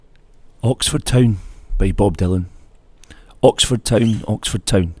Oxford Town by Bob Dylan. Oxford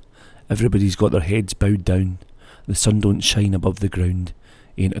Town, everybody's got their heads bowed down. The sun don't shine above the ground,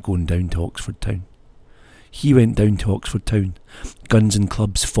 ain't a going down to Oxford Town. He went down to Oxford Town, guns and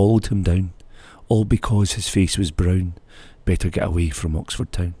clubs followed him down, all because his face was brown. Better get away from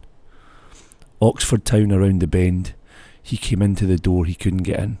Oxford Town. Oxford Town around the bend, he came into the door, he couldn't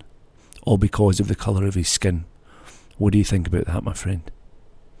get in, all because of the colour of his skin. What do you think about that, my friend?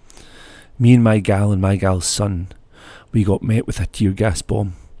 Me and my gal's son, we got met with a tear gas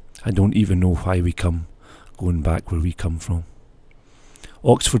bomb. I don't even know why we come, going back where we come from.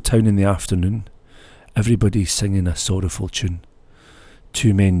 Oxford Town in the afternoon, everybody's singing a sorrowful tune.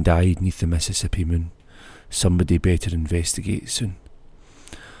 2 men died 'neath the Mississippi moon. Somebody better investigate soon.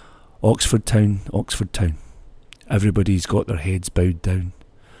 Oxford Town, everybody's got their heads bowed down.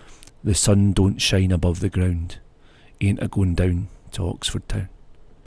 The sun don't shine above the ground, ain't a going down to Oxford Town.